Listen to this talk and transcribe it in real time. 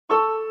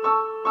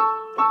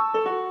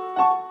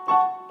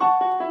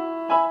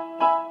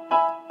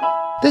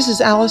This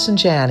is Allison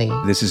Janney.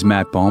 This is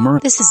Matt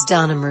Bomer. This is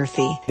Donna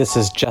Murphy. This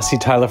is Jesse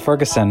Tyler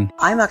Ferguson.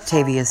 I'm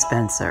Octavia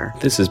Spencer.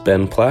 This is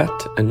Ben Platt,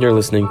 and you're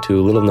listening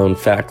to Little Known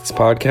Facts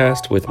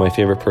podcast with my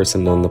favorite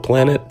person on the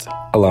planet,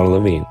 Ilana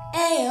Levine.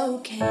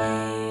 A-OK.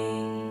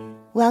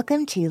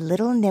 Welcome to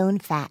Little Known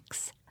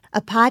Facts,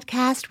 a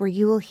podcast where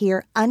you will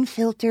hear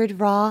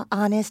unfiltered, raw,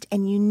 honest,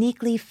 and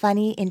uniquely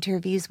funny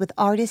interviews with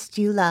artists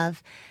you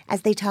love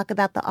as they talk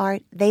about the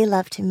art they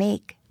love to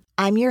make.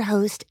 I'm your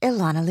host,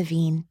 Ilana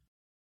Levine.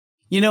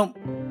 You know,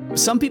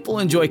 some people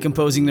enjoy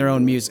composing their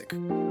own music,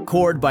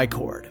 chord by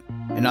chord,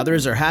 and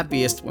others are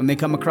happiest when they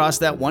come across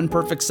that one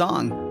perfect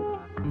song.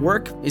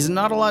 Work is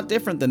not a lot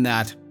different than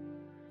that.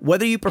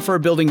 Whether you prefer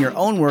building your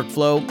own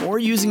workflow or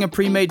using a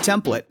pre-made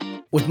template,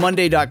 with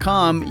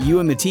Monday.com,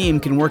 you and the team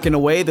can work in a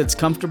way that's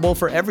comfortable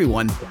for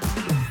everyone.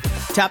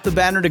 Tap the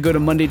banner to go to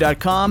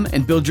Monday.com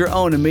and build your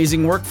own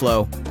amazing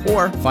workflow,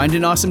 or find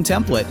an awesome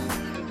template.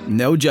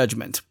 No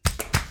judgment.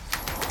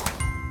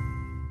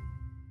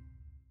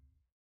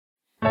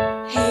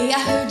 Hey, I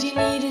heard you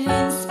needed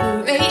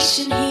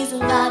inspiration. He's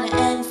Ilana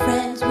and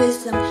friends with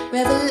some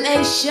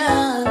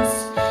revelations.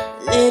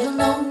 Little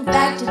known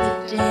fact of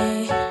the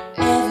day.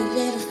 Every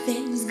little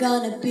thing's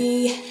gonna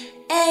be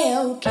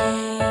A-OK.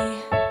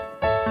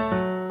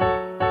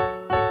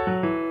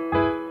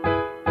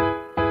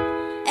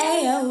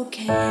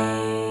 A-OK.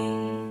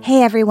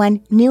 Hey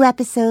everyone, new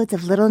episodes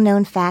of Little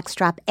Known Facts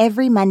drop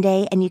every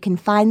Monday, and you can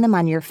find them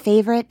on your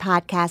favorite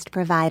podcast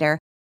provider.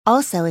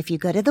 Also, if you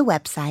go to the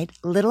website,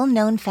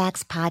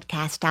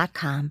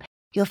 littleknownfactspodcast.com,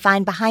 you'll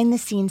find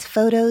behind-the-scenes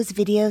photos,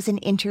 videos, and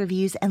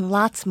interviews, and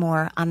lots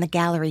more on the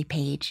gallery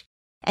page.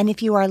 And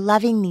if you are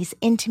loving these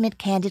intimate,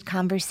 candid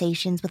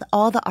conversations with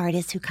all the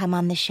artists who come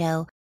on the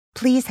show,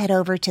 please head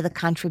over to the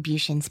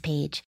contributions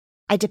page.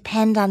 I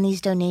depend on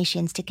these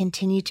donations to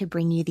continue to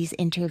bring you these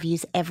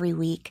interviews every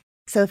week.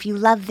 So if you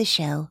love the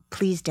show,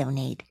 please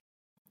donate.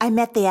 I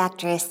met the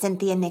actress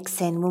Cynthia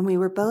Nixon when we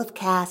were both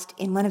cast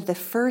in one of the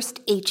first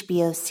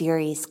HBO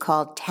series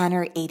called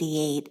Tanner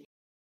 88,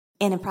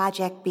 in a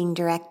project being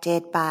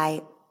directed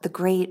by the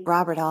great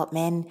Robert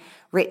Altman,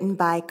 written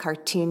by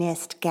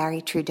cartoonist Gary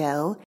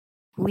Trudeau.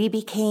 We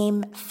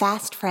became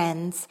fast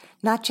friends,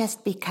 not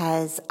just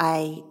because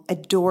I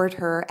adored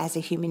her as a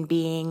human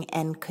being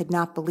and could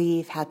not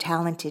believe how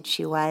talented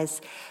she was,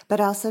 but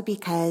also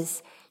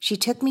because she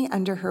took me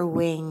under her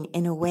wing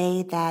in a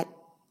way that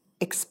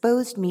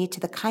exposed me to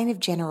the kind of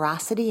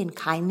generosity and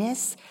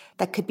kindness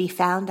that could be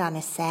found on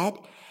a set,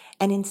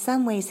 and in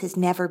some ways has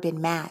never been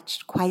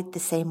matched quite the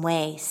same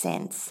way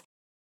since.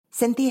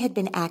 Cynthia had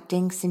been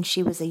acting since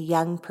she was a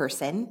young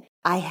person.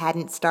 I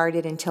hadn't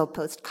started until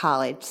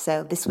post-college,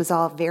 so this was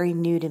all very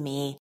new to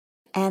me.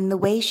 And the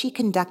way she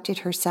conducted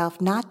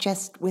herself, not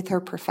just with her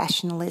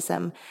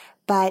professionalism,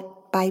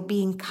 but by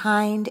being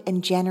kind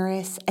and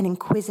generous and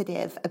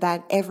inquisitive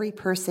about every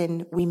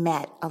person we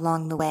met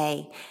along the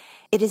way.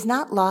 It is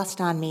not lost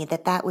on me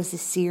that that was a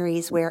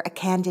series where a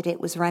candidate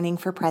was running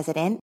for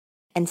president,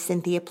 and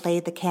Cynthia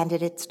played the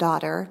candidate's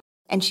daughter,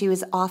 and she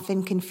was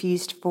often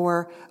confused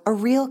for a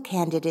real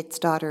candidate's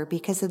daughter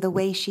because of the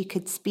way she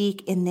could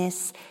speak in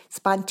this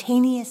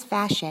spontaneous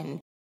fashion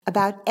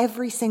about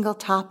every single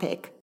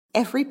topic,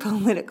 every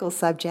political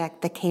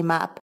subject that came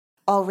up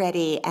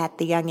already at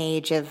the young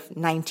age of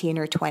 19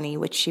 or 20,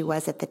 which she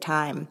was at the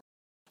time.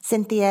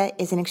 Cynthia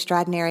is an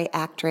extraordinary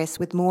actress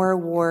with more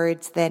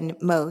awards than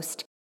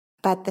most.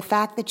 But the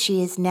fact that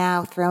she is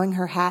now throwing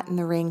her hat in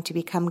the ring to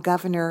become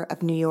governor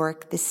of New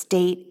York, the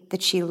state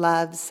that she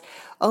loves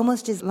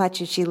almost as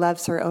much as she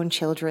loves her own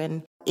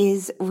children,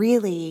 is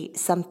really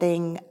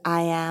something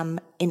I am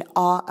in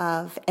awe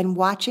of. And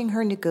watching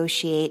her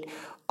negotiate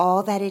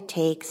all that it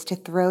takes to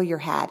throw your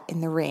hat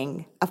in the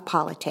ring of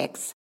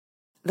politics,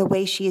 the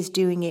way she is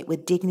doing it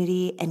with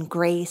dignity and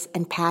grace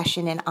and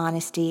passion and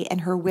honesty,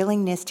 and her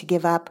willingness to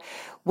give up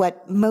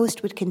what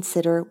most would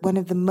consider one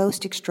of the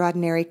most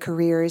extraordinary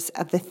careers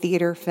of the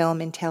theater,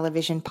 film, and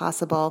television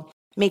possible,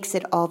 makes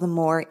it all the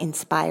more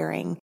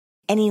inspiring.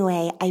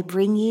 Anyway, I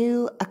bring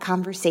you a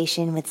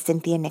conversation with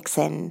Cynthia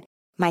Nixon,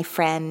 my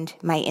friend,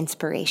 my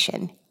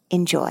inspiration.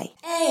 Enjoy.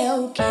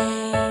 A-OK.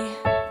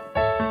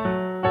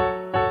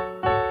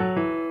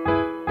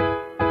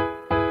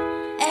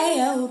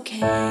 A-OK.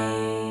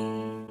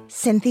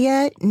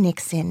 Cynthia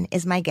Nixon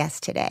is my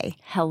guest today.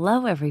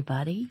 Hello,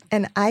 everybody.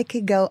 And I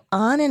could go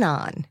on and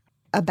on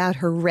about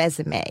her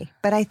resume,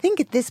 but I think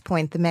at this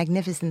point, the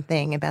magnificent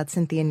thing about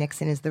Cynthia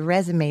Nixon is the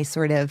resume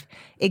sort of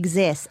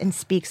exists and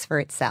speaks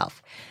for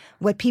itself.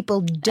 What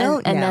people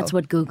don't know... And that's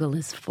what Google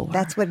is for.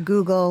 That's what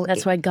Google...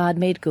 That's why God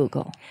made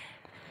Google.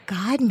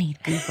 God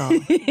made Google.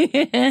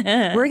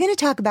 We're going to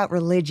talk about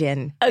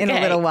religion in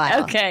a little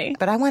while. Okay.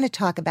 But I want to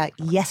talk about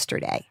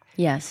yesterday.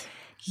 Yes.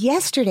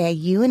 Yesterday,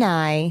 you and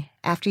I,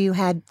 after you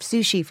had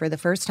sushi for the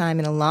first time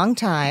in a long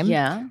time,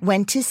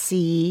 went to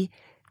see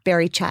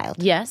Barry Child.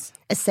 Yes.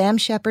 A Sam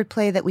Shepard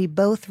play that we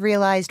both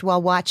realized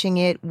while watching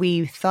it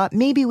we thought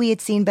maybe we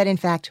had seen, but in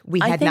fact we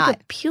had not. I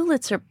think a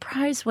Pulitzer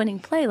Prize-winning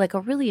play, like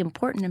a really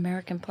important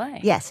American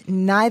play. Yes,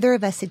 neither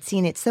of us had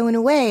seen it. So in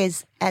a way,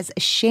 as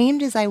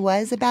ashamed as I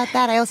was about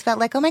that, I also felt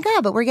like, oh my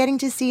God, but we're getting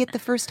to see it the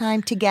first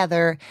time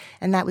together,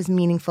 and that was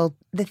meaningful.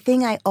 The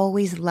thing I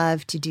always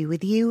love to do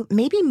with you,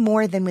 maybe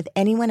more than with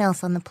anyone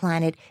else on the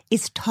planet,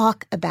 is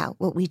talk about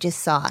what we just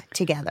saw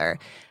together.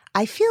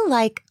 I feel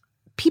like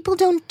people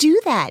don't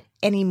do that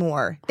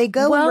anymore. They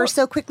go and we're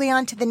so quickly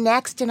on to the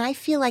next, and I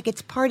feel like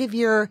it's part of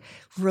your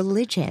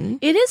religion.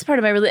 It is part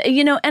of my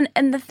religion,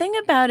 and the thing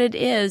about it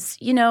is,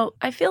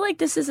 I feel like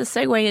this is a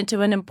segue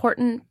into an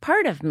important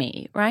part of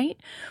me, right?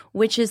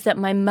 Which is that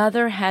my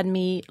mother had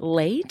me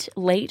late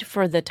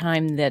for the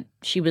time that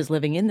she was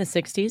living in the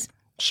 60s.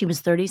 She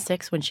was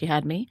 36 when she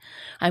had me.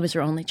 I was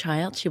her only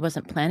child. She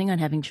wasn't planning on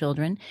having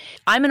children.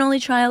 I'm an only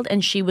child,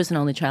 and she was an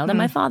only child, and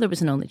my father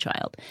was an only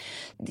child.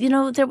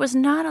 There was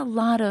not a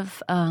lot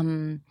of,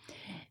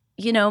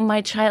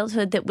 my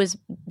childhood that was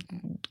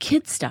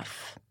kid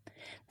stuff.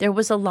 There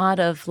was a lot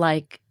of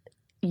like,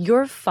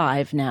 you're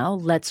 5 now,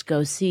 let's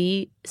go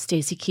see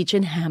Stacy Keach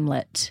in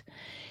Hamlet.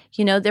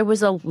 There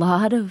was a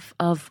lot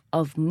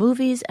of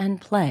movies and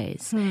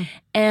plays.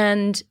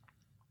 And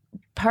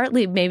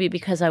partly maybe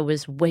because I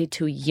was way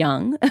too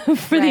young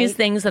for these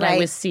things that I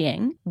was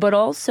seeing, but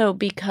also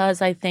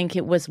because I think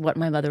it was what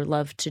my mother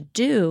loved to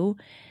do.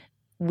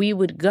 We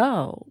would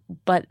go,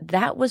 but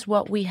that was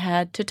what we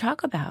had to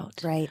talk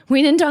about. Right.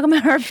 We didn't talk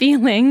about our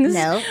feelings.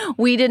 No.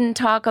 We didn't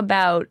talk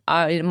about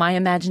my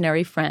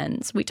imaginary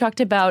friends. We talked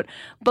about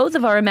both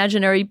of our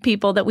imaginary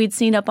people that we'd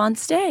seen up on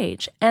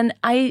stage. And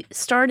I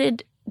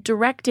started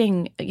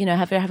directing,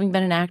 having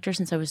been an actor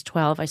since I was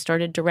 12, I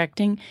started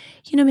directing,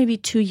 maybe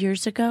 2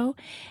 years ago.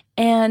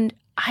 And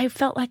I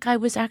felt like I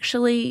was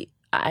actually,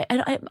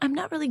 I'm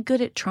not really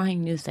good at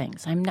trying new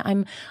things.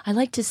 I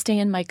like to stay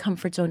in my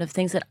comfort zone of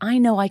things that I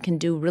know I can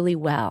do really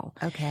well.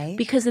 Okay.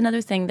 Because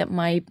another thing that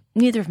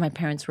neither of my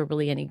parents were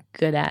really any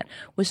good at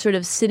was sort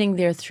of sitting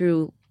there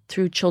through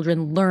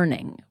children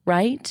learning,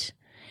 right?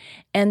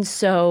 And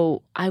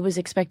so I was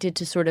expected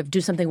to sort of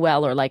do something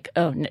well, or like,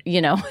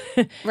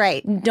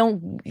 right.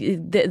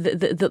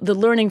 The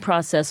learning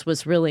process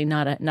was really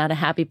not a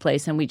happy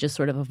place, and we just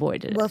sort of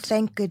avoided it. Well,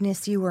 thank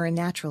goodness you were a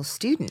natural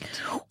student.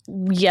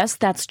 Yes,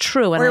 that's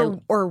true.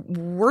 And or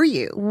were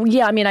you?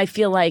 Yeah, I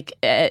feel like,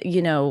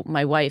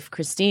 my wife,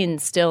 Christine,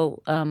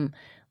 still,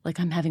 like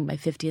I'm having my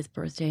 50th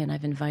birthday, and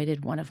I've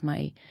invited one of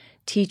my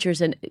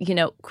teachers. And,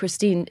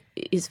 Christine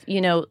is,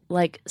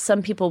 like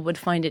some people would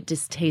find it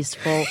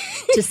distasteful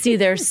to see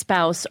their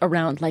spouse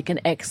around like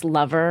an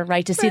ex-lover,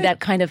 right? To see that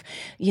kind of,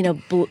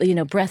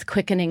 breath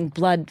quickening,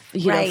 blood,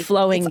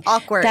 flowing. It's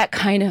awkward. That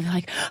kind of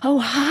like, oh,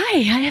 hi,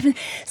 I haven't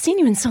seen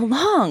you in so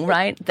long,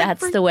 right?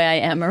 That's the way I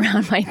am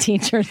around my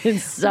teachers.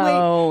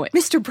 So wait,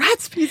 Mr.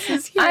 Bratsby's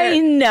is here. I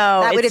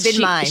know. That would have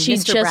been mine.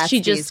 Mr.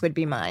 Bratsby's would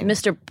be mine.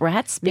 Mr.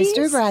 Bratsby's?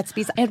 Mr.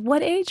 Bratsby's. At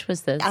what age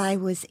was this? I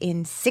was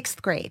in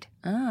 6th grade.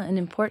 An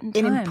important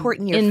time. An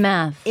important year. In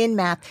math. In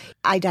math.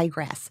 I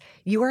digress.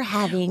 You are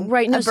having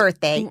a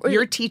birthday.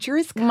 Your teacher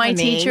is coming. My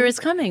teacher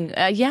is coming.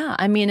 Yeah.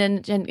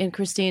 And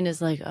Christine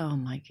is like, oh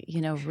my,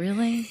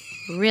 really?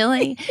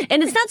 Really?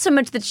 And it's not so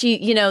much that she,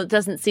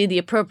 doesn't see the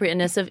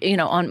appropriateness of,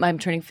 I'm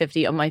turning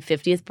 50 on my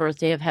 50th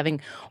birthday of having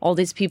all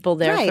these people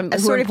there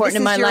who are important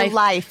in my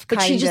life.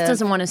 But she just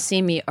doesn't want to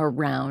see me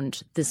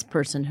around this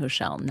person who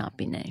shall not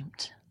be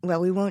named.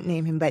 Well, we won't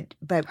name him, but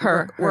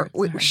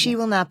she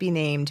will not be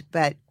named,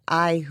 but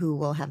I, who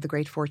will have the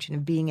great fortune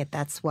of being at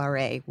that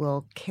soiree,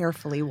 will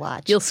carefully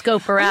watch. You'll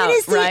scope her out,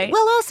 right?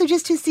 Well, also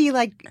just to see,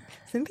 like,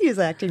 Cynthia's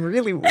acting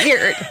really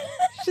weird.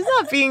 She's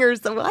not being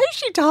herself. Why is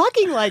she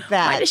talking like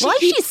that? Why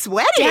is she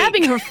sweating?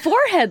 Dabbing her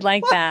forehead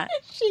like that.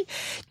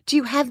 Do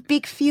you have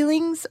big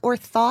feelings or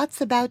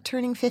thoughts about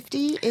turning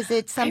 50? Is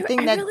it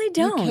something that really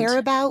you care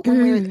about?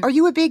 Are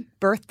you a big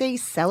birthday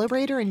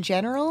celebrator in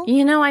general?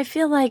 I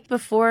feel like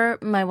before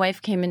my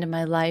wife came into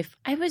my life,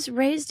 I was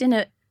raised in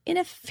a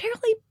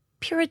fairly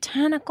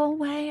puritanical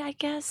way, I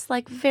guess,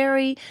 like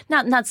very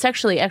not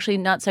sexually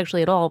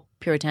at all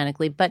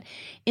puritanically, but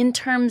in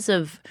terms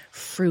of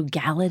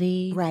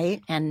frugality,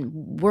 right, and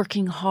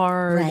working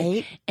hard,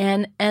 right,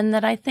 and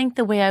that I think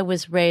the way I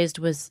was raised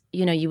was,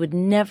 you would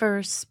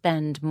never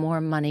spend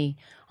more money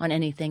on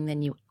anything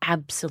than you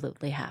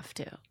absolutely have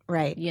to,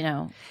 right.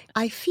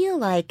 I feel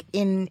like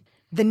in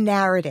the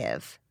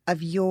narrative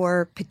of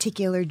your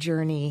particular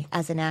journey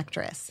as an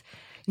actress,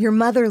 your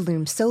mother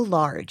loomed so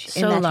large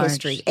in that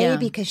history. A,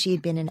 because she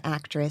had been an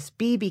actress.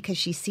 B, because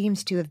she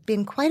seems to have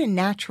been quite a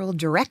natural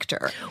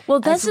director. Well,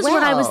 this is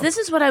what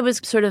I was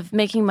sort of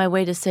making my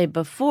way to say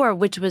before,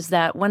 which was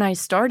that when I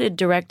started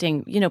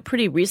directing,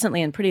 pretty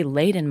recently and pretty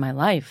late in my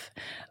life,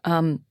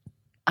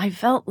 I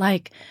felt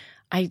like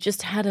I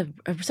just had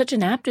such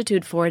an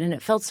aptitude for it, and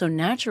it felt so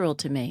natural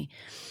to me.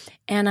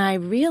 And I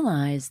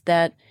realized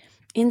that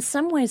in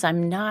some ways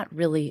I'm not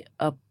really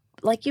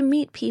like you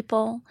meet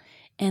people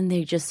and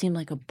they just seem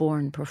like a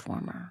born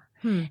performer.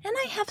 And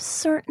I have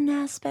certain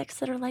aspects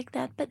that are like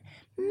that, but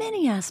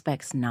many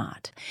aspects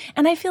not.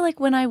 And I feel like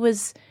when I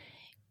was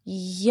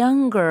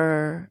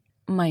younger,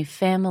 my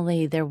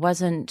family, there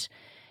wasn't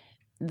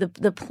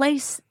the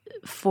place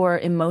for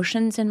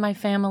emotions in my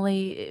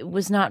family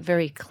was not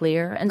very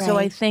clear. And so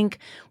I think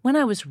when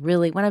I was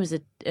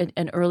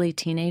an early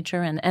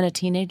teenager and a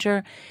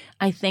teenager,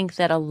 I think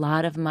that a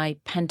lot of my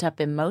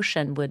pent-up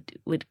emotion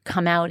would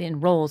come out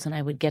in roles, and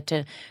I would get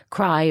to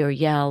cry or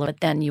yell,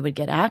 but then you would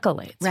get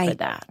accolades for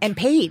that. And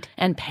paid.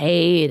 I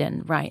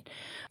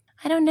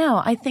don't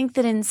know. I think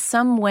that in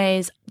some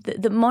ways,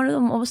 the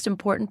most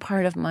important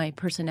part of my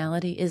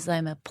personality is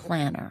I'm a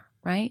planner,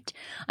 right?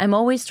 I'm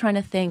always trying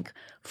to think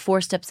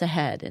 4 steps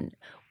ahead, and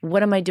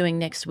what am I doing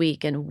next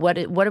week, and what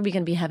are we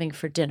going to be having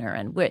for dinner,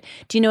 and where,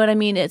 do you know what I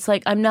mean? It's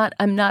like I'm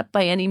not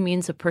by any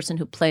means a person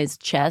who plays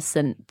chess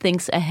and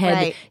thinks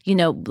ahead,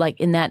 like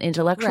in that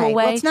intellectual way.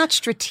 Well, it's not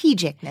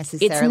strategic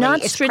necessarily. It's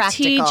not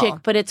strategic, practical.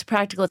 But it's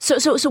practical.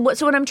 So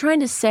what I'm trying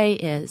to say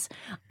is,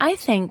 I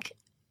think,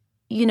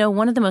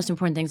 one of the most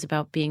important things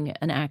about being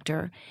an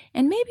actor,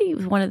 and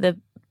maybe one of the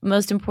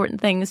most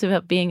important things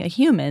about being a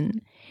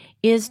human,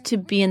 is to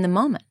be in the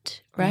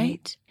moment,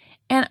 right?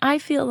 And I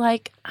feel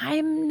like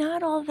I'm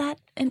not all that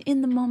an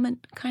in the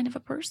moment kind of a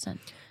person.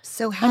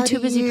 So how I'm too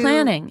busy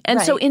planning.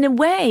 And so in a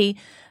way,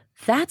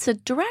 that's a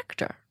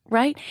director,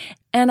 right?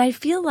 And I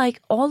feel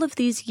like all of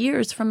these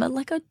years from a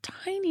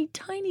tiny,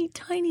 tiny,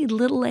 tiny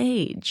little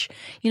age.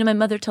 My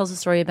mother tells a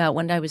story about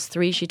when I was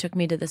 3, she took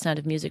me to The Sound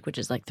of Music, which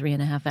is like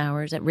 3.5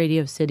 hours at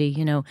Radio City,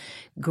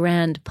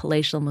 grand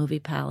palatial movie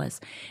palace.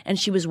 And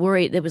she was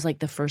worried. It was like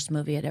the first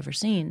movie I'd ever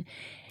seen.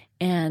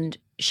 And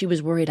she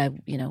was worried I,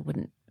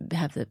 wouldn't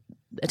have the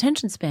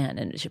attention span.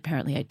 And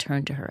apparently I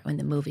turned to her when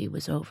the movie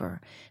was over.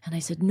 And I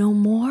said, no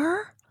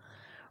more?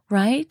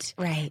 Right?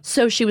 Right.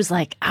 So she was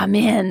like, I'm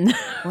in.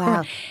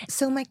 Wow.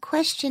 So my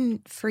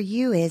question for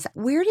you is,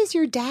 where does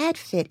your dad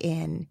fit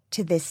in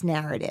to this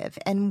narrative?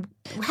 And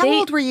how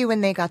old were you when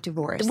they got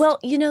divorced? Well,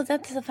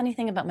 that's the funny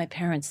thing about my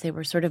parents. They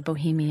were sort of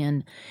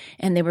bohemian,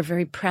 and they were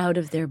very proud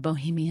of their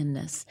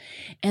bohemianness.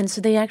 And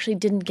so they actually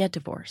didn't get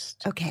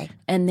divorced. Okay.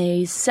 And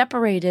they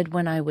separated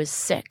when I was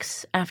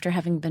 6 after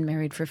having been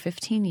married for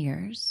 15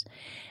 years.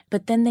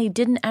 But then they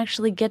didn't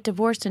actually get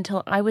divorced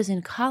until I was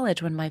in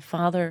college, when my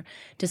father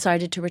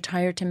decided to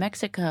retire to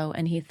Mexico.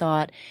 And he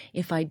thought,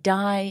 if I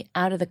die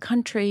out of the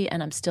country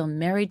and I'm still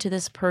married to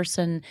this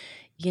person,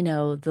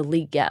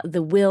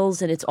 the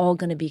wills, and it's all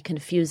going to be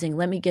confusing.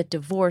 Let me get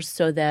divorced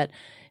so that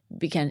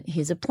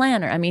he's a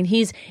planner. I mean,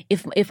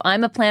 if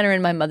I'm a planner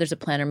and my mother's a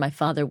planner, my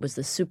father was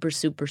the super,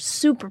 super,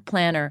 super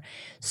planner.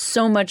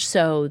 So much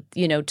so,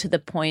 to the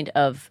point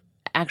of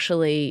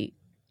actually,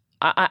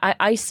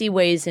 I see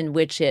ways in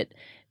which it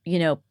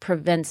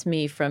prevents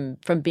me from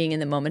being in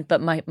the moment.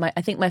 But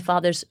I think my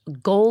father's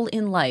goal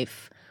in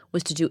life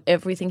was to do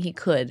everything he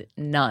could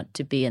not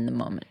to be in the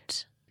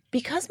moment.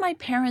 Because my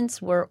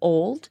parents were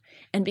old,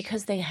 and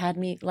because they had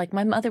me, like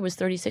my mother was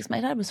 36, my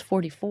dad was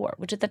 44,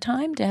 which at the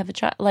time to have a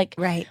child,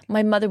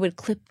 my mother would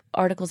clip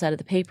articles out of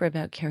the paper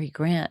about Cary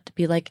Grant to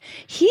be like,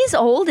 he's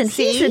old and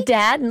he's a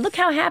dad and look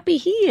how happy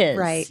he is.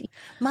 Right.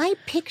 My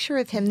picture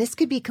of him, this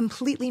could be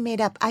completely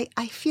made up.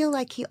 I feel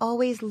like he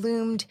always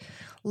loomed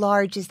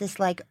large as this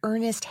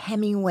Ernest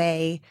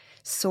Hemingway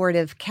sort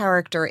of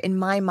character in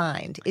my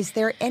mind. Is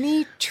there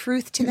any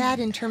truth to that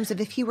in terms of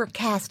if he were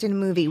cast in a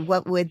movie,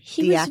 what would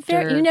the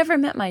actor... You never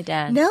met my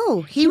dad.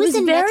 No, he was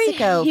in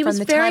Mexico from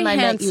the time I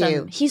met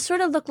you. He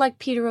sort of looked like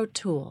Peter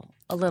O'Toole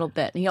a little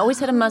bit. He always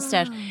had a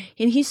mustache.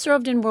 And he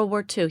served in World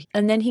War II.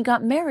 And then he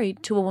got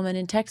married to a woman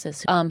in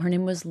Texas. Her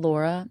name was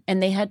Laura,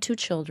 and they had 2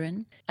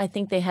 children. I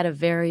think they had a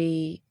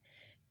very,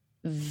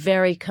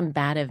 very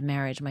combative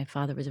marriage. My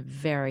father was a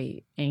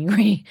very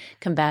angry,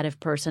 combative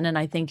person, and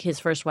I think his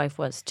first wife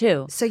was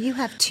too. So you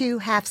have 2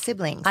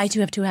 half-siblings. I too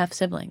have 2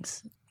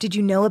 half-siblings. Did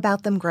you know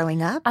about them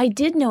growing up? I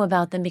did know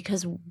about them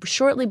because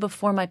shortly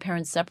before my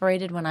parents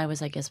separated, when I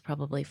was, I guess,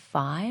 probably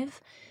 5,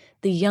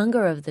 the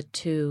younger of the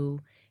 2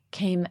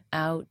 came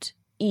out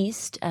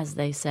east, as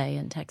they say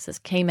in Texas,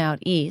 came out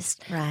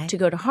east to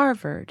go to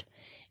Harvard.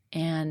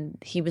 And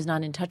he was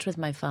not in touch with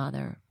my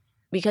father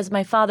because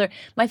my father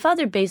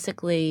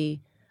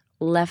basically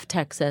left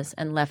Texas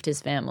and left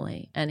his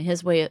family. And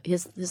his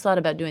thought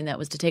about doing that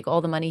was to take all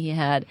the money he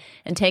had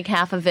and take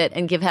half of it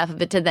and give half of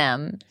it to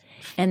them.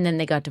 And then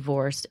they got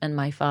divorced. And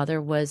my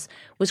father was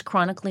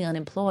chronically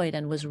unemployed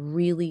and was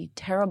really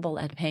terrible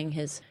at paying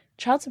his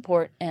child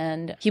support,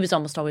 and he was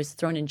almost always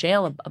thrown in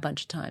jail a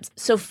bunch of times.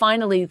 So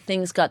finally,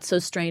 things got so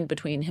strained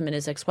between him and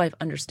his ex-wife,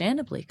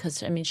 understandably,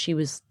 because, she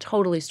was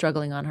totally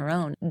struggling on her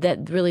own,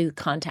 that really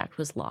contact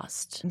was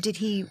lost. Did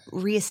he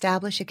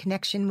reestablish a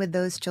connection with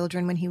those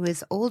children when he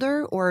was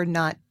older, or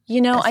not?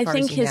 I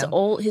think his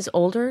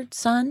older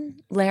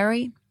son,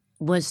 Larry,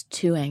 was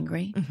too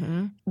angry,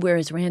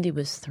 whereas Randy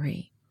was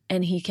 3.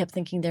 And he kept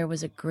thinking there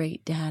was a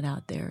great dad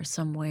out there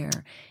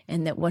somewhere,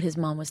 and that what his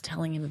mom was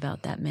telling him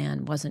about that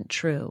man wasn't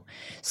true.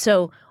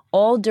 So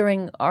all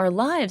during our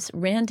lives,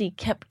 Randy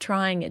kept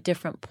trying at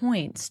different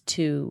points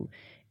to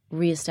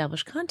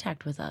reestablish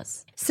contact with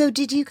us. So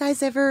did you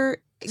guys ever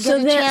get So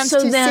a then- chance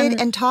so to then-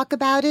 sit and talk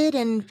about it?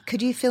 And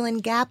could you fill in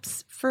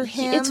gaps for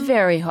him? It's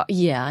very hard.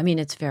 Yeah, I mean,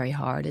 it's very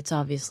hard. It's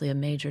obviously a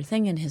major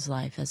thing in his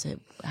life.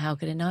 How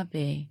could it not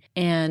be?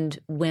 And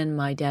when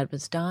my dad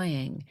was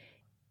dying,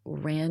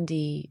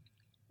 Randy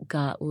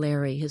got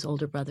Larry, his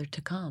older brother,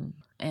 to come.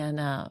 And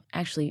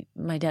actually,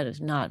 my dad is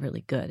not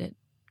really good at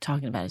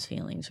talking about his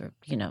feelings or,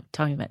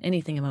 talking about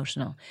anything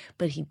emotional.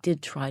 But he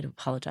did try to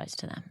apologize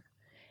to them.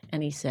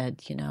 And he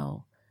said,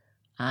 you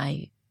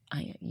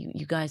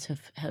guys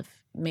have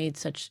made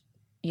such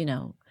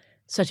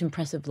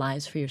impressive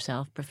lives for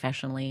yourself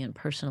professionally and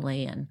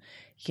personally. And,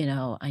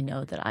 I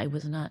know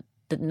that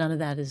that none of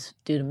that is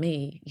due to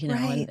me,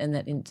 Right. and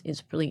that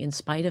it's really in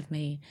spite of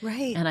me.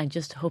 Right. And I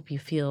just hope you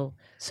feel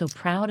so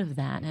proud of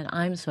that. And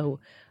I'm so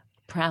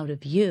proud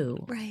of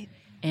you. Right.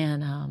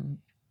 And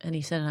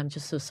he said, I'm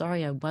just so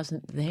sorry I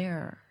wasn't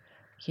there,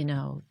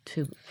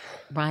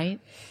 right?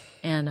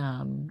 And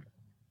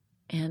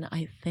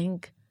I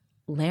think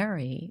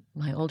Larry,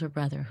 my older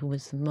brother, who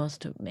was the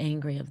most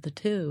angry of the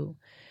two,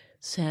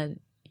 said,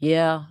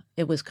 yeah,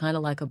 it was kind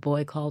of like a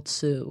boy called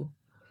Sue.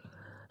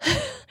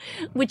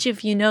 Which,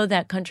 if you know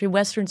that country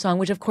western song,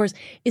 which of course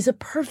is a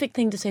perfect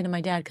thing to say to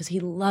my dad because he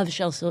loves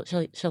Shel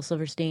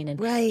Silverstein, and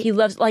Right. he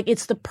loves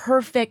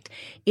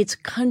it's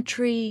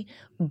country,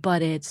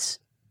 but it's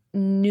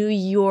New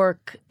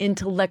York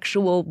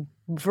intellectual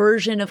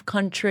version of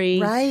country.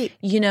 Right.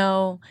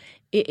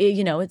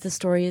 The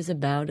story is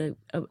about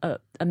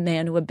a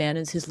man who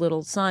abandons his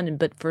little son,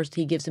 but first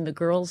he gives him a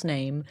girl's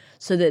name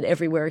so that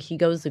everywhere he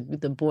goes,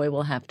 the boy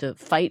will have to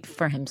fight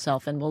for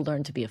himself and will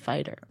learn to be a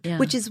fighter. Yeah.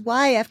 Which is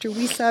why after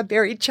we saw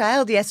Buried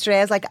Child yesterday,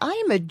 I was like, I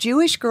am a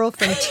Jewish girl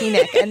from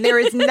Teaneck, and there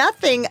is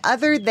nothing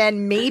other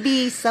than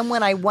maybe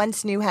someone I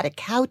once knew had a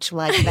couch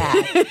like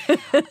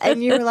that.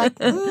 And you were like,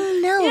 no,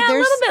 yeah, a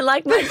there's... little bit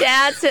like my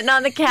dad sitting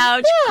on the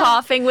couch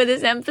coughing with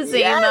his emphysema.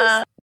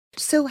 Yes.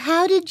 So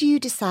how did you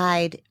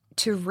decide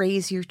to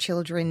raise your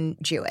children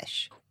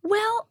Jewish?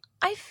 Well,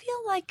 I feel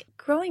like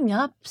growing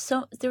up,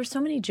 there were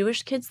so many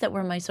Jewish kids that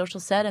were my social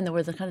set, and they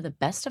were kind of the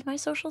best of my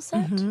social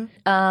set.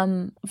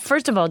 Mm-hmm.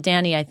 First of all,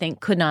 Danny, I think,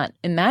 could not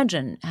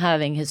imagine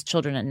having his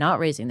children and not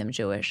raising them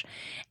Jewish.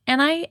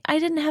 And I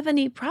didn't have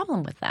any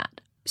problem with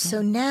that.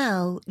 So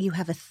now you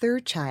have a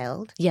third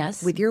child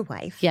Yes. with your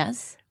wife,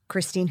 Yes.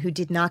 Christine, who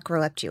did not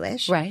grow up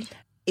Jewish. Right.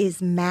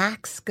 Is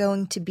Max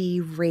going to be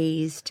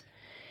raised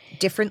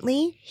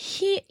differently?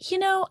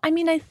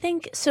 I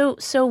think so.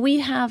 So we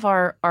have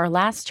our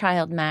last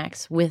child,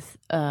 Max, with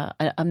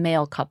a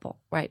male couple,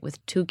 right,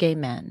 with two gay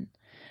men,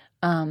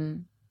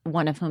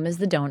 one of whom is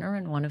the donor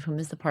and one of whom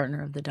is the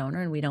partner of the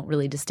donor, and we don't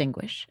really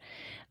distinguish.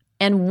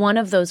 And one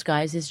of those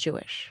guys is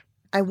Jewish.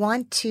 I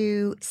want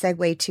to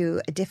segue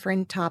to a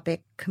different topic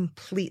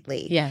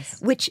completely.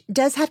 Yes. Which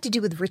does have to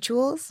do with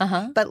rituals,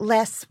 but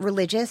less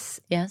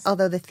religious. Yes.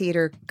 Although the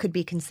theater could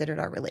be considered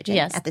our religion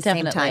Yes, at the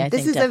same definitely, time. I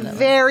This think is definitely. a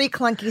very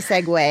clunky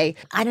segue.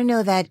 I don't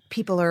know that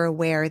people are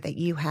aware that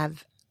you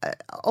have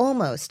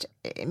almost,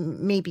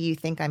 maybe you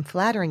think I'm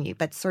flattering you,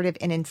 but sort of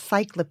an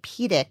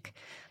encyclopedic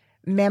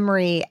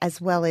memory as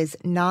well as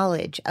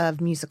knowledge of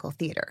musical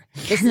theater.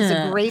 This is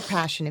a great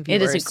passion of yours.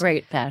 It is a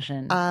great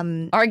passion.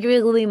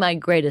 Arguably my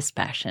greatest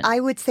passion. I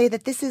would say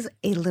that this is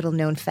a little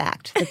known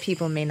fact that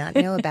people may not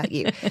know about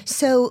you.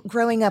 So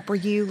growing up, were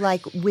you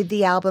like with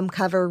the album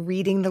cover,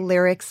 reading the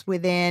lyrics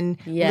within,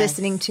 Yes.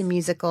 listening to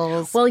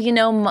musicals? Well,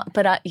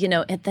 but at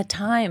the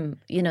time,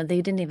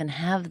 they didn't even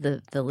have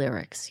the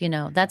lyrics.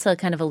 That's a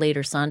kind of a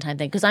later Sondheim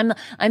thing because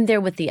I'm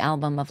there with the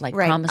album of like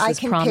right. promises, I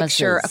can promises.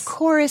 picture a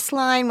chorus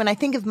line when I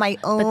think of my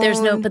own.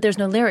 But there's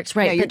no lyrics,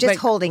 right? No, you're But- just but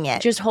holding it.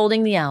 just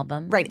holding the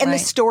album, right. And the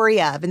story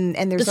of, and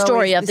there's the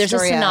story always of. There's a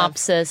story of.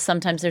 synopsis.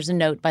 Sometimes there's a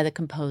note by the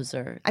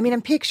composer. I mean,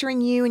 I'm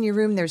picturing you in your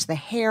room. There's the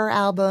Hair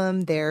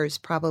album. There's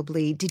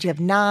probably, did you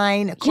have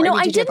 9? I Did you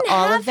have didn't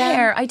all have of them?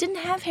 hair. I didn't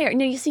have hair.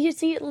 No, you're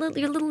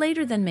a little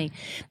later than me,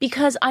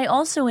 because I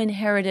also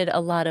inherited a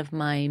lot of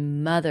my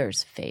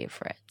mother's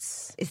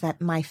favorites. Is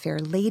that My Fair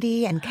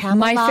Lady and Camelot?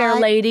 My Fair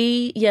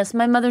Lady. Yes,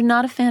 my mother,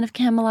 not a fan of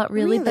Camelot,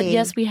 really, but Really?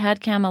 yes, we had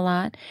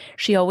Camelot.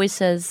 She always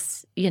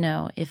says,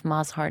 if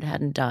Mozart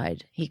hadn't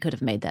died, he could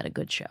have made that a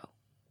good show.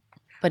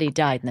 But he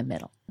died in the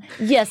middle.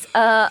 Yes,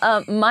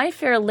 My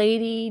Fair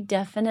Lady,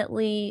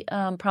 definitely.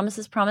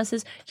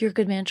 Promises. You're a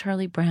Good Man,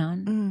 Charlie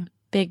Brown.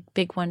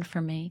 Big one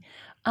for me.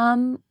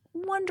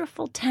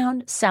 Wonderful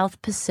Town,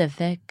 South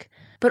Pacific.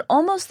 But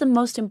almost the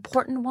most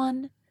important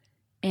one,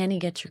 Annie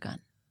Get Your Gun.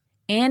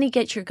 Annie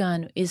Get Your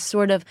Gun is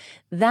sort of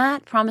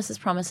that.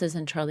 Promises,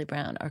 and Charlie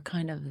Brown are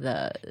kind of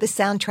the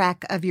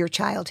soundtrack of your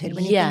childhood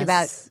when you Yes. think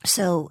about.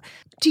 So,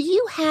 do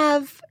you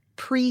have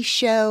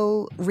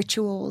pre-show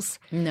rituals?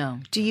 No.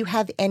 Do you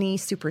have any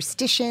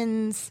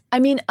superstitions? I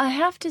mean, I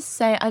have to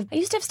say, I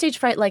used to have stage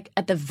fright like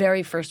at the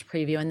very first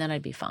preview, and then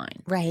I'd be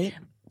fine. Right.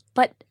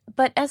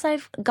 But as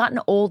I've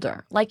gotten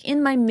older, like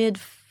in my in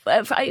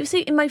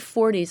my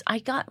 40s, I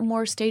got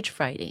more stage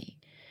frighty.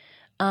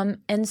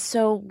 And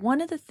so one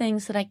of the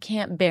things that I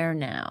can't bear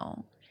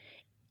now,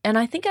 and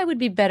I think I would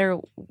be better,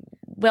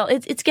 well,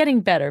 it's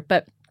getting better,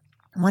 but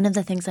one of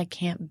the things I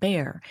can't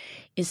bear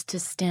is to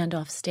stand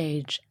off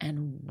stage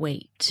and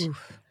wait.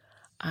 Oof.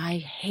 I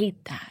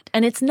hate that.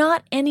 And it's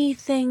not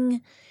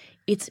anything,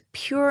 it's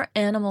pure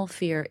animal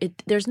fear.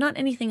 There's not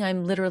anything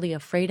I'm literally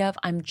afraid of.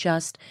 I'm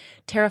just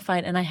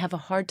terrified, and I have a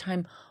hard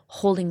time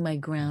holding my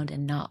ground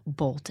and not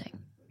bolting.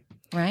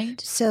 Right?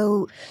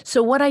 So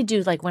what I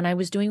do, like when I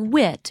was doing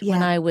Wit, when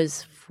Yeah. I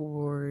was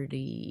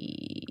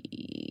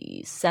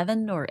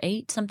 47 or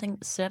 8, something,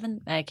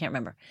 7, I can't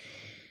remember.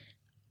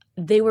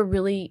 They were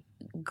really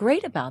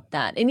great about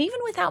that. And even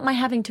without my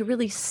having to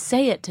really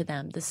say it to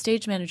them, the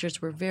stage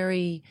managers were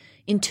very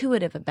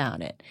intuitive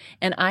about it.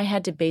 And I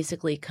had to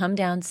basically come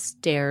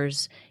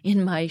downstairs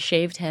in my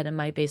shaved head and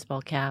my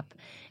baseball cap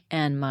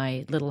and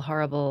my little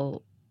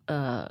horrible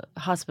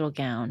hospital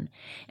gown.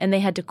 And they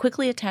had to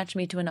quickly attach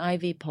me to an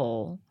IV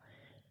pole.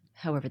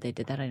 However they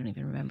did that, I don't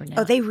even remember now.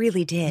 Oh, they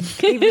really did.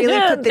 They really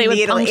put the They would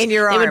needle in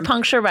your arm. They would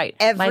puncture my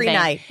every vein.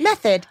 night.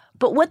 Method.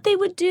 But what they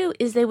would do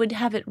is they would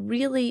have it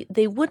really,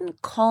 they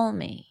wouldn't call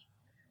me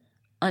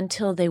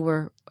until they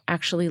were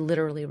actually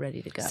literally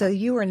ready to go. So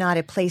you were not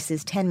at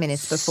Places 10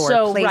 minutes before.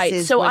 So, Places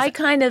right. So was- I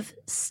kind of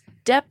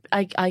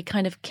I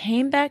kind of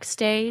came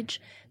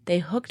backstage, they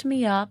hooked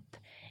me up,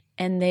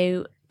 and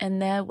I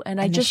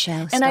the just show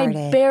and started.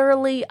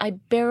 I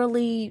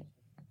barely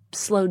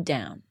slowed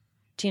down.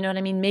 Do you know what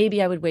I mean?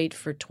 Maybe I would wait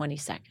for 20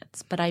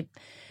 seconds, but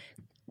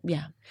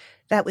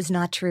That was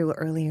not true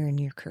earlier in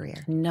your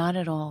career. not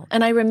at all.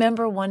 And I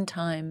remember one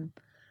time,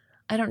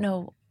 I don't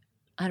know.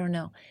 I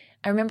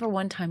remember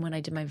one time when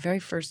I did my very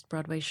first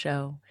Broadway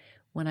show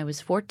when I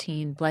was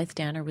 14, Blythe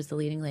Danner was the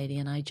leading lady,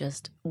 and I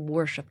just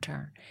worshipped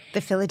her.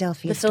 The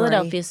Philadelphia The story.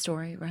 Philadelphia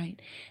story,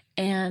 right.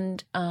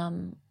 And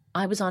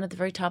I was on at the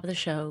very top of the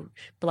show,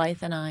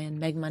 Blythe and I and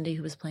Meg Mundy,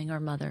 who was playing our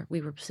mother.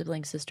 We were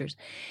sibling sisters.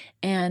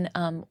 And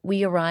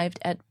we arrived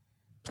at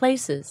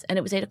Places, and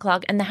it was 8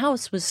 o'clock, and the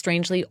house was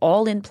strangely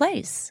all in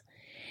place.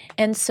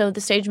 And so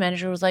the stage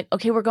manager was like,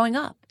 okay, we're going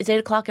up. It's 8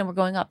 o'clock and we're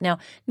going up. Now,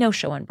 no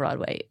show on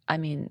Broadway. I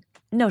mean,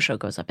 no show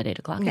goes up at 8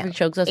 o'clock. No. Every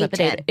show goes up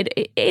at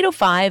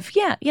 8:05.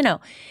 Yeah, you know.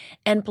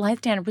 And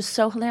Blythe Danner was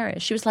so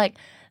hilarious. She was like,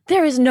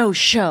 there is no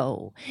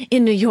show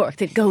in New York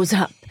that goes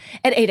up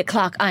at 8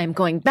 o'clock. I am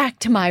going back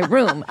to my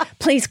room.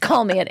 Please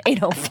call me at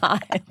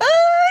 8:05.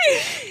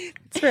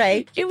 That's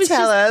right. It was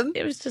Tell him.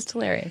 It was just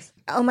hilarious.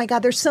 Oh my God,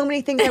 there's so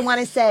many things I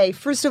want to say.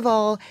 First of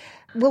all,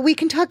 well, we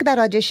can talk about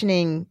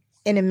auditioning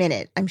in a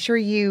minute. I'm sure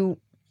you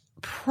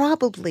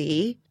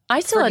probably I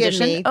still Forgive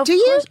audition. me. Of Do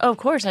you? course, of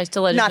course, I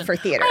still audition. Not for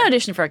theater. I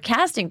auditioned for a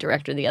casting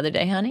director the other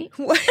day, honey.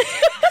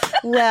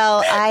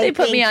 Well, They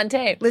put me on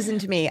tape. Listen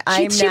to me.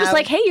 She was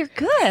like, "Hey, you're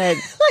good."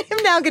 I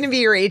am now going to be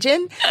your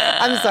agent.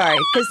 I'm sorry,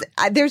 because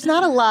there's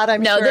not a lot,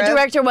 I'm No, sure. the of.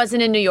 director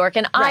wasn't in New York,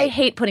 and I Right.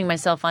 hate putting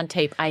myself on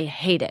tape. I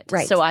hate it.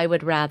 Right. So I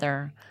would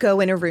rather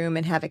Go in a room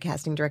and have a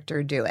casting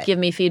director do it. give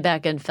me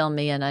feedback and film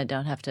me, and I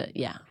don't have to.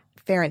 Yeah.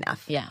 Fair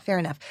enough. Yeah. Fair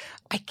enough.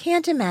 I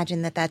can't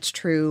imagine that that's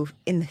true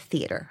in the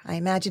theater. I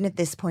imagine at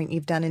this point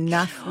you've done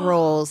enough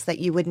roles that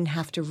you wouldn't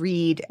have to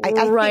read.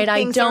 I Right, think I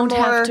things don't are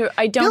have more to.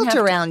 I don't built have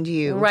to- around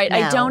you. Right,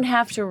 now. I don't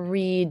have to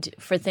read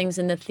for things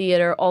in the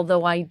theater.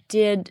 Although I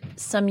did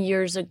some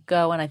years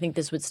ago, and I think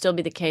this would still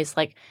be the case.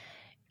 Like,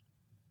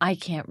 I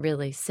can't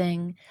really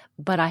sing,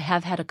 but I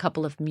have had a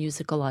couple of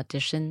musical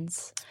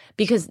auditions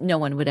because no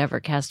one would ever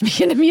cast me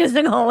in a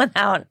musical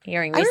without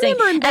hearing me I sing.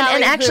 remember in And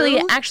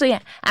Ballyhoo. actually,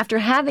 after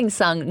having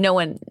sung, no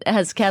one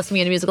has cast me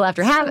in a musical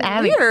after having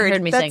Weird.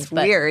 heard me That's sing.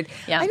 But, weird.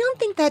 yeah. I don't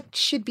think that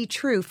should be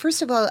true.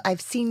 First of all,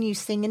 I've seen you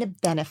sing in a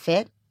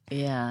benefit.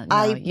 Yeah, no,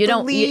 I you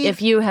don't. believe-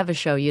 If you have a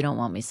show, you don't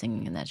want me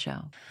singing in that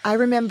show. I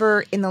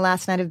remember in The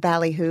Last Night of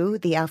Ballyhoo,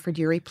 the Alfred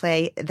Urey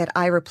play that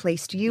I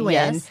replaced you in,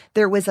 Yes.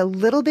 there was a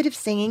little bit of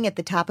singing at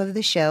the top of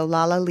the show.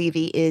 Lala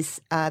Levy is,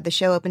 the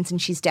show opens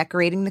and she's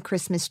decorating the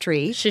Christmas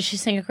tree. Should she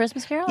sing a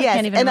Christmas Carol? I Yes,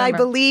 can't even and I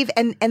remember. believe,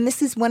 and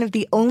this is one of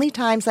the only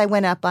times I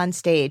went up on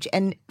stage.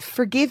 And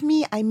forgive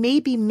me, I may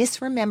be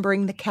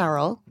misremembering the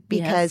carol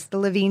because the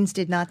Levines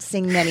did not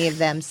sing many of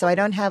them, so I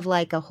don't have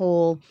like a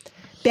whole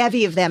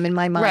bevy of them in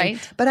my mind.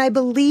 Right. But I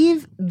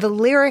believe the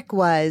lyric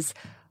was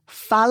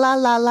fa la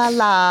la la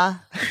la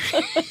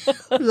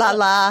la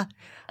la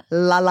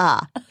la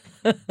la,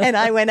 and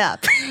I went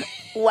up.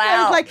 Wow.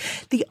 I was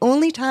like the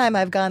only time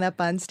I've gone up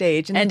on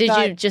stage. And I And did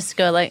thought, you just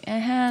go like, I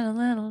had a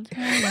little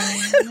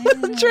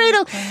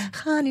dreidel,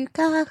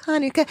 Hanukkah,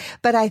 Hanukkah.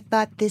 But I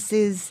thought this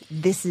is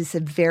a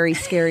very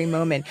scary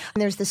moment.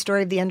 And there's the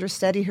story of the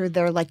understudy who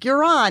they're like,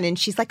 "You're on," and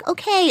she's like,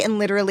 "Okay," and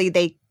literally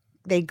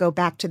they go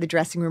back to the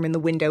dressing room and the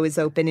window is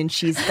open and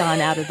she's gone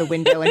out of the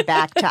window and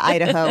back to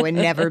Idaho and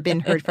never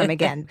been heard from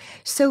again.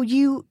 So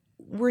you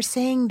were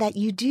saying that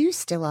you do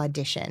still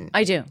audition.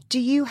 I do. Do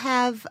you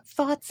have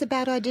thoughts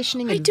about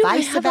auditioning? I do.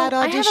 Advice about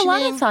auditioning? I have a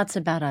lot of thoughts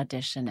about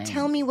auditioning.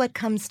 Tell me what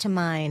comes to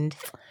mind.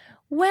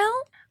 Well,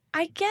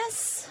 I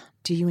guess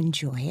Do you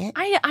enjoy it?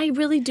 I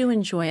really do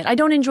enjoy it. I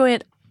don't enjoy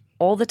it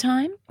all the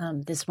time.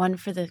 This one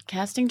for the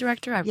casting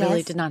director, I really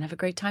Yes. did not have a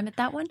great time at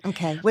that one.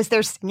 Okay. Was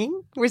there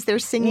singing? Was there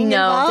singing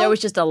No, involved? there was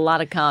just a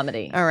lot of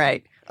comedy. All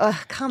right. Ugh,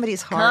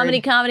 comedy's hard.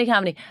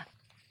 Comedy.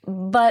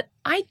 But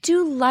I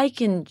do like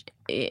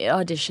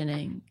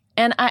auditioning.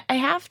 And I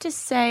have to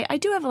say, I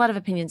do have a lot of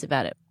opinions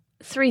about it.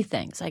 3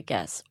 things, I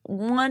guess.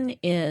 One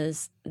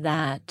is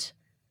that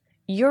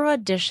your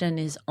audition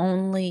is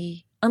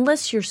only,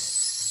 unless you're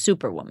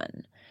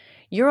Superwoman,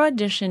 your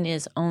audition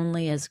is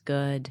only as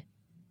good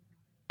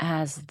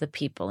as the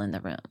people in the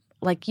room.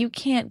 Like, you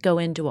can't go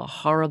into a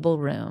horrible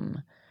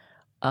room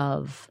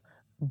of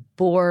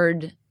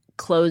bored,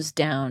 closed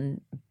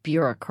down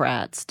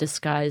bureaucrats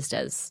disguised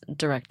as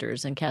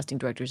directors and casting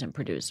directors and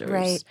producers,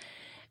 Right.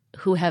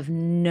 who have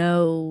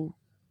no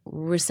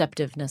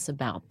receptiveness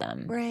about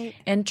them, Right.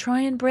 and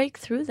try and break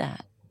through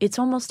that. It's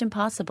almost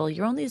impossible.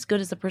 You're only as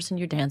good as the person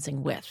you're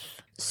dancing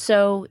with.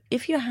 So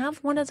if you have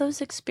one of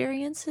those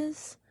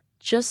experiences,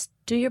 just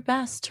do your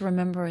best to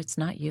remember it's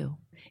not you.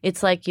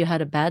 It's like you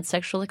had a bad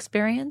sexual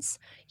experience.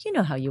 You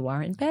know how you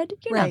are in bed.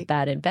 You're Right. not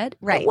bad in bed.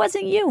 Right. It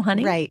wasn't you,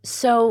 honey. Right.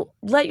 So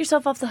let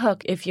yourself off the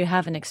hook if you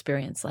have an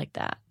experience like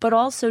that. But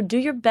also do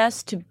your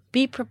best to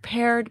be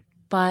prepared,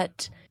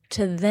 but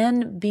to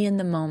then be in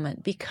the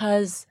moment.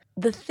 Because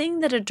the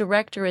thing that a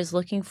director is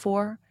looking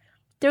for,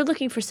 they're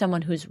looking for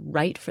someone who's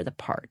right for the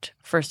part,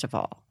 first of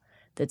all.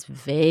 That's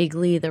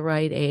vaguely the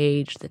right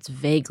age, that's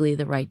vaguely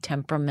the right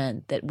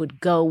temperament, that would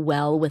go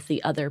well with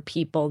the other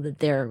people that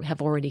they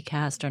have already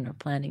cast and are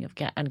planning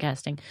on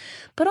casting.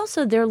 But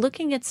also they're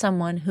looking at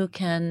someone who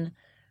can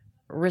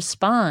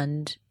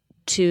respond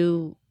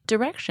to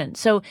direction.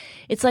 So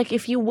it's like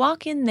if you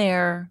walk in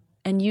there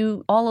and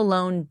you all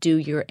alone do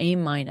your A-,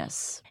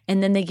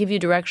 and then they give you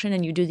direction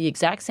and you do the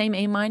exact same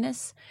A-,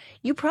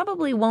 you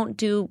probably won't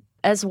do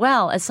as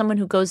well as someone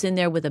who goes in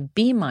there with a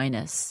B-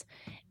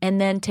 and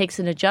then takes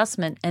an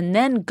adjustment and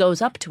then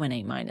goes up to an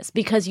A-,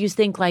 because you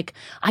think like,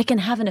 I can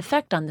have an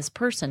effect on this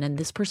person and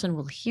this person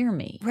will hear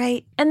me.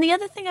 Right. And the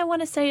other thing I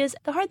want to say is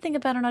the hard thing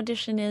about an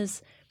audition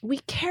is we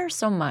care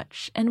so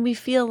much and we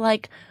feel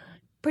like,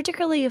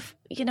 particularly if,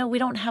 we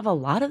don't have a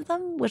lot of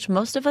them, which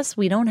most of us,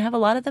 we don't have a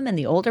lot of them. And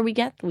the older we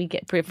get,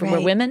 if we're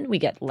Right. women, we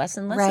get less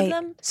and less Right. of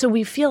them. So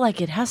we feel like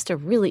we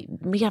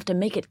have to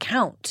make it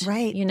count.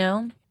 Right.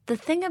 The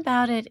thing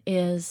about it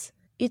is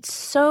it's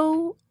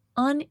so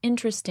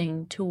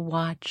uninteresting to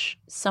watch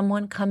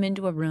someone come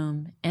into a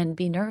room and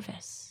be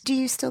nervous. Do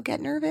you still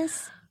get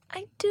nervous?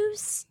 I do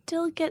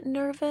still get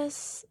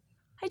nervous.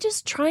 I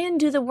just try and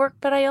do the work,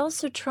 but I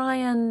also try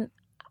and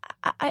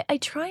I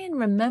try and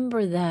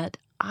remember that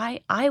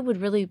I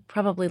would really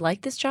probably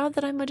like this job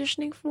that I'm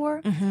auditioning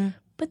for,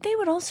 but they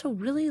would also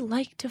really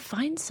like to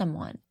find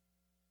someone.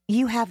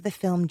 You have the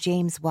film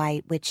James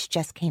White, which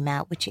just came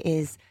out, which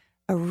is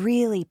a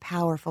really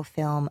powerful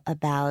film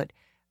about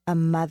a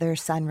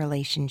mother-son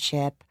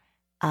relationship.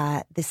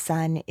 The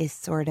son is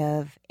sort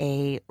of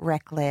a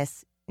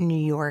reckless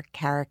New York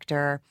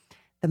character.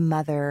 The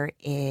mother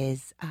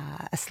is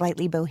a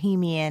slightly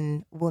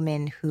bohemian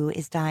woman who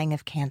is dying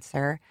of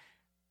cancer,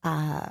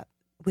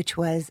 which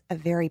was a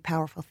very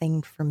powerful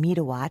thing for me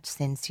to watch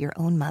since your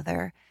own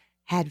mother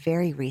had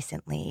very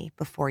recently,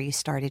 before you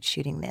started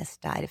shooting this,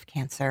 died of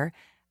cancer.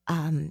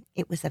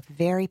 It was a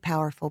very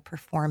powerful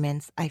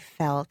performance. I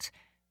felt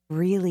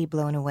really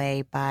blown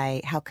away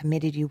by how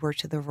committed you were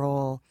to the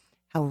role,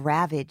 how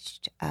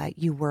ravaged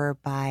you were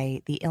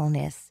by the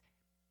illness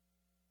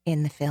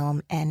in the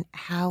film, and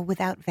how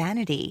without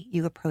vanity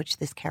you approached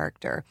this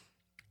character.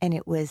 And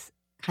it was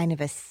kind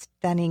of a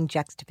stunning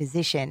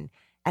juxtaposition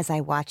as I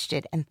watched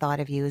it and thought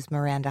of you as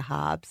Miranda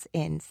Hobbs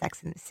in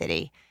Sex and the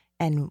City,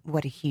 and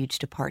what a huge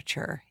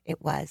departure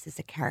it was as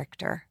a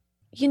character.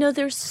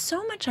 There's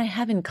so much I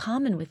have in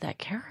common with that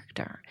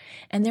character,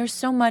 and there's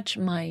so much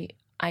my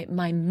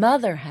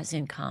mother has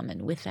in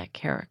common with that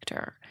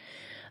character,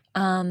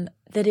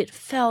 that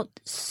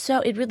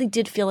it really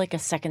did feel like a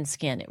second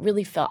skin.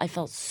 I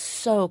felt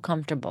so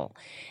comfortable.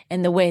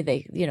 And the way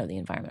the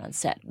environment on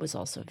set was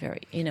also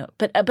very,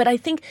 but I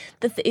think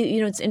that,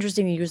 it's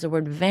interesting you use the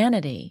word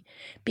vanity,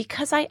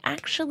 because I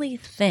actually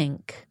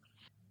think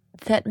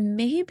that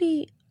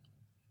maybe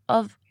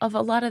of a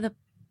lot of the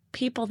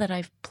people that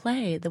I've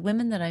played, the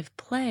women that I've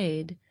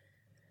played,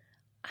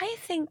 I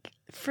think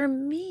for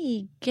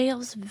me,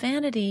 Gail's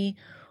vanity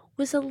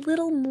was I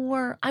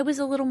was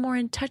a little more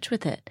in touch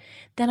with it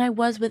than I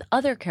was with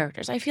other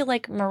characters. I feel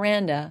like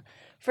Miranda,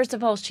 first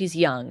of all, she's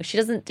young. She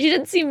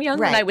didn't seem young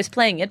when I was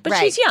playing it, but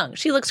she's young.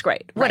 She looks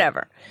great,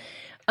 whatever.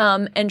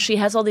 And she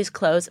has all these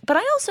clothes. But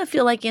I also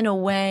feel like in a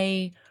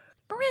way,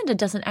 Miranda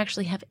doesn't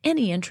actually have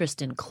any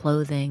interest in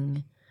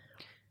clothing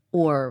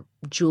or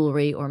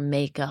jewelry or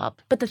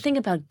makeup. But the thing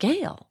about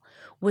Gail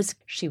was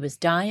she was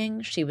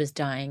dying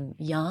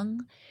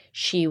young.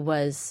 She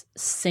was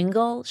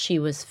single. She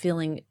was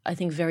feeling, I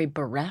think, very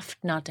bereft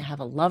not to have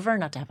a lover,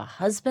 not to have a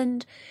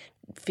husband,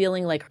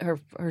 feeling like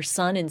her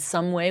son in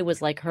some way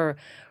was like her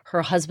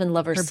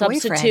husband-lover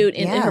substitute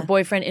in her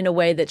boyfriend in a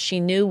way that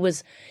she knew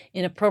was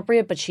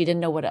inappropriate, but she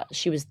didn't know what else.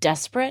 She was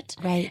desperate.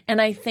 Right.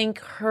 And I think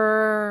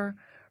her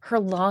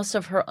loss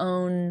of her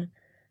own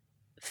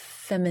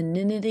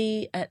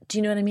femininity, do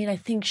you know what I mean? I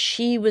think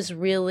she was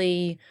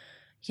really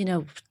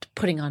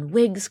putting on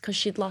wigs because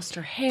she'd lost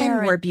her hair.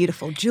 And wore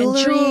beautiful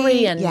jewelry. And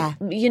jewelry and, yeah.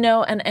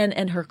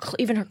 And her,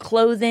 even her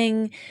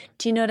clothing.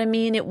 Do you know what I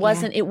mean? It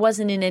wasn't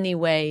in any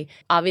way,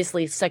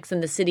 obviously, Sex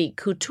and the City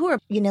couture.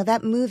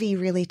 That movie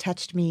really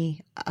touched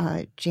me,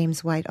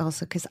 James White,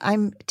 also, because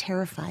I'm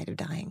terrified of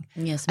dying.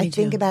 Yes, I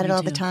think about it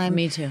all the time.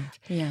 Me too,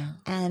 yeah.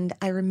 And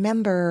I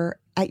remember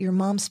at your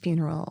mom's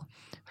funeral,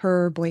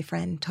 her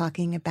boyfriend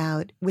talking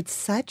about with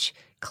such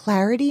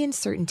clarity and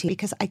certainty,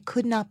 because I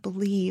could not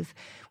believe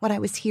what I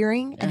was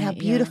hearing and how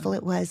beautiful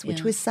it was,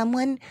 which was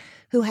someone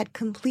who had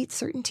complete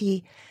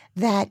certainty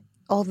that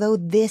although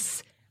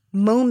this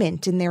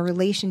moment in their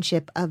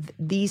relationship of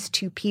these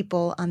two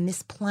people on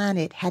this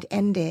planet had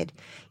ended,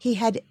 he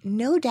had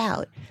no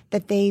doubt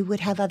that they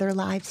would have other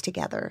lives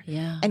together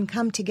and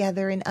come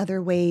together in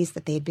other ways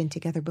that they had been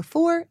together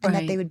before and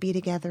that they would be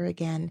together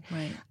again.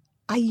 Right.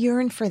 I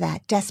yearn for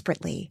that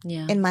desperately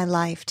in my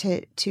life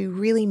to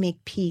really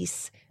make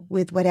peace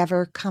with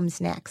whatever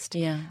comes next.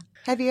 Yeah.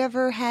 Have you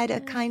ever had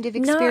a kind of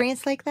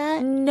experience like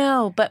that?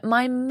 No, but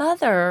my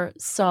mother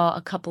saw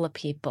a couple of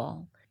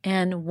people,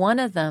 and one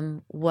of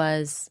them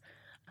was,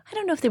 I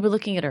don't know if they were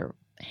looking at her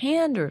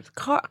hand or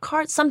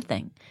card,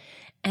 something,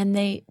 and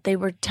they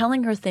were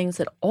telling her things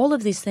that all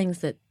of these things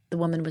that the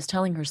woman was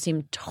telling her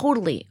seemed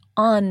totally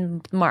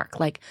on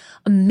mark, like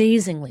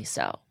amazingly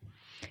so.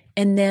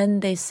 And then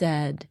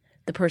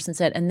the person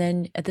said, and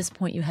then at this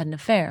point you had an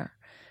affair.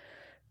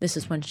 This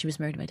is when she was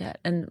married to my dad.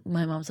 And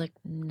my mom was like,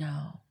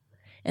 no.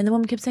 And the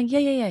woman kept saying,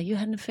 yeah, you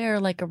had an affair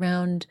like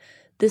around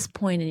this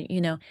point,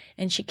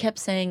 and she kept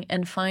saying,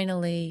 and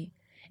finally,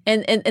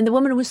 and the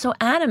woman was so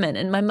adamant.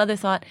 And my mother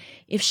thought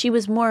if she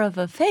was more of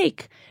a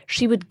fake,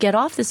 she would get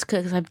off this,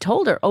 because I've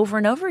told her over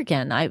and over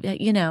again, and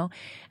the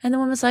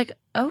woman was like,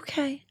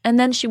 okay. And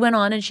then she went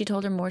on and she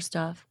told her more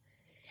stuff.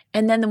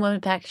 And then the woman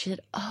back, she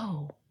said,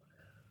 oh,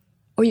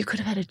 or you could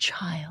have had a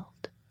child.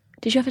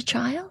 Did you have a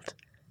child?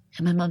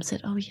 And my mom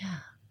said, oh, yeah.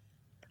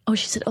 Oh,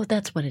 she said, oh,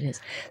 that's what it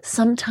is.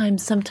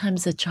 Sometimes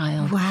a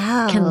child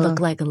can look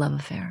like a love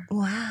affair.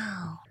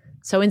 Wow.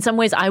 So in some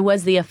ways, I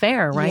was the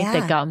affair, right, Yeah.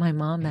 that got my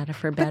mom out of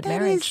her bad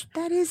marriage.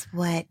 That is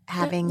what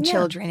having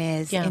children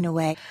is, in a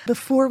way.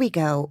 Before we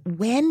go,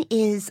 when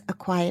is A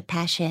Quiet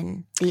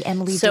Passion, the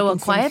Emily Dickinson So A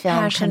Quiet film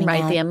Passion, coming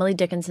right, out? the Emily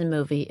Dickinson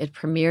movie, it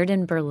premiered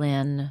in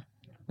Berlin,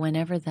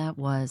 whenever that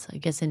was, I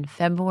guess in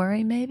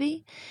February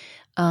maybe.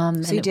 So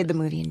you did the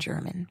movie in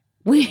German.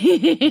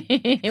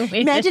 We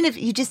Imagine if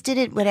you just did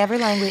it whatever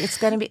language. It's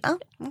going to be, oh,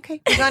 okay.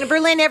 We're going to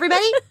Berlin,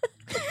 everybody?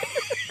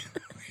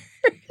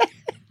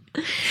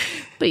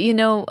 But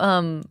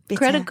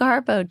Greta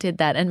Garbo did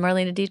that, and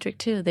Marlene Dietrich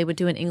too. They would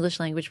do an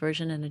English language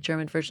version and a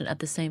German version at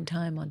the same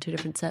time on two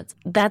different sets.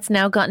 That's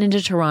now gotten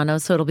into Toronto,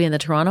 so it'll be in the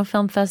Toronto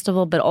Film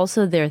Festival, but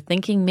also they're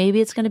thinking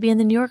maybe it's going to be in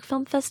the New York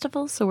Film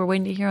Festival, so we're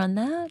waiting to hear on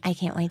that. I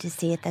can't wait to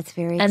see it. That's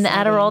very And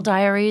exciting. the Adderall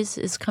Diaries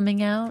is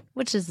coming out,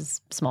 which is a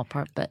small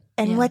part, but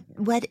And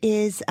what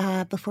is,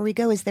 before we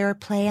go, is there a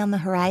play on the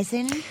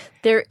horizon?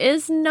 There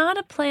is not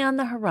a play on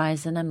the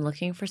horizon. I'm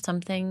looking for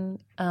something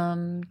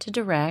to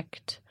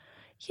direct.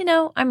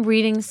 I'm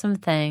reading some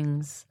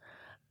things.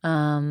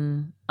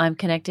 I'm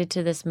connected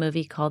to this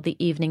movie called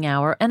The Evening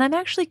Hour, and I'm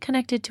actually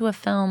connected to a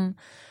film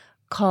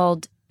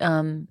called,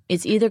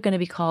 it's either going to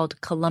be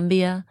called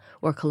Columbia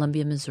or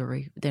Columbia,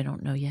 Missouri. They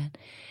don't know yet.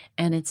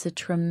 And it's a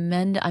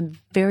tremendous, I'm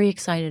very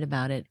excited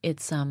about it.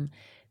 It's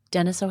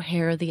Dennis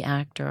O'Hare, the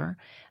actor,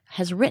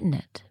 has written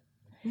it.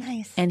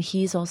 Nice. And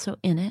he's also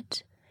in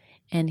it.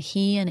 And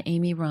he and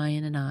Amy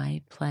Ryan and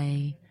I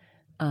play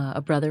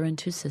a brother and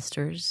two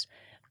sisters.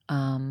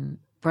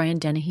 Brian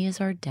Dennehy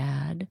is our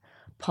dad.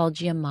 Paul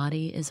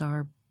Giamatti is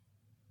our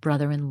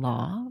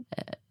brother-in-law.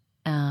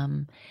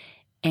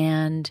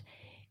 And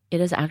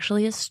it is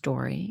actually a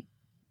story,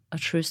 a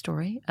true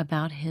story,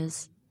 about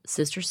his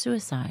sister's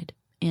suicide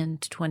in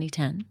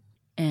 2010.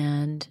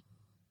 And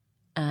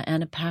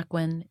Anna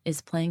Paquin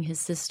is playing his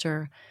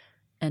sister,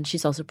 and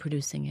she's also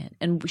producing it.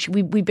 And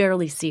we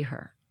barely see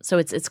her. So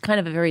it's kind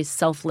of a very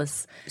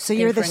selfless So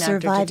you're thing the for an actor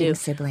to surviving do.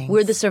 siblings.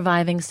 We're the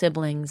surviving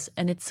siblings.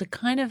 And it's a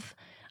kind of,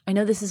 I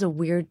know this is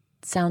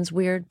sounds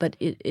weird, but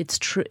it's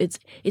true.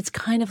 It's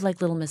kind of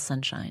like Little Miss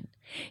Sunshine.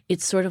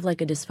 It's sort of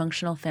like a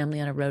dysfunctional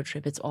family on a road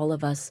trip. It's all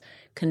of us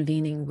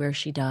convening where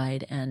she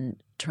died and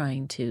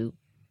trying to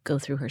go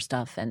through her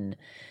stuff and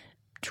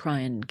try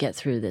and get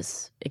through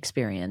this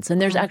experience. And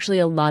there's actually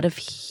a lot of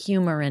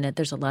humor in it.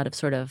 There's a lot of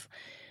sort of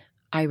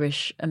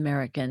Irish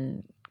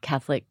American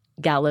Catholic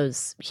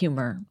gallows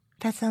humor.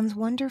 That sounds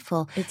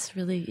wonderful. It's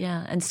really,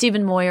 yeah. And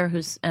Stephen Moyer,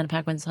 who's Anna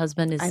Paquin's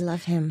husband, I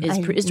love him. is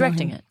know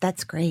directing him. it.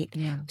 That's great.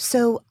 Yeah.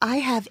 So I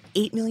have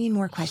 8 million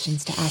more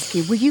questions to ask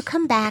you. Will you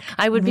come back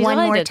I would be one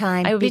more delighted.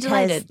 time? I would be because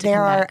delighted to there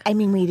come are, back. I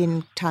mean, we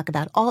didn't talk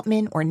about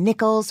Altman or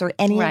Nichols or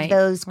any Right, of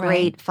those right,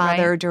 great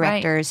father right,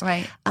 directors.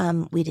 right.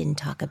 We didn't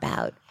talk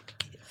about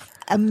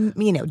de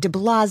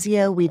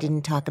Blasio. We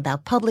didn't talk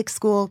about public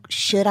school.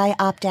 Should I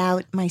opt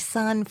out my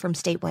son from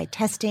statewide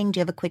testing? Do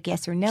you have a quick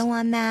yes or no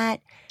on that?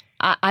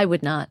 I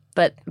would not,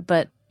 but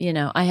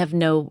I have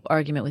no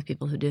argument with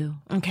people who do.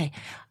 Okay.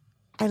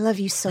 I love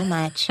you so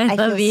much. I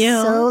love feel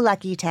you. so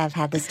lucky to have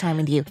had this time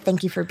with you.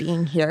 Thank you for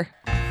being here.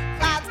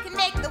 Clouds can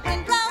make the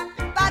wind blow,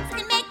 bugs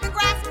can make the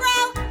grass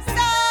grow.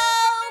 So,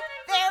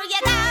 there you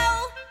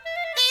go.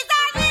 These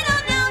are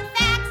little known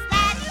facts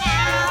that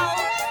now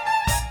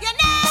you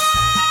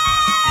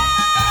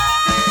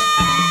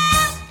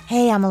know.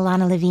 Hey, I'm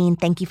Alana Levine.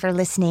 Thank you for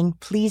listening.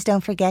 Please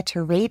don't forget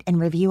to rate and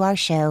review our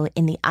show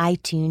in the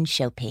iTunes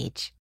show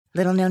page.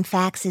 Little Known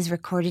Facts is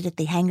recorded at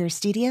the Hangar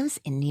Studios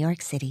in New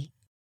York City.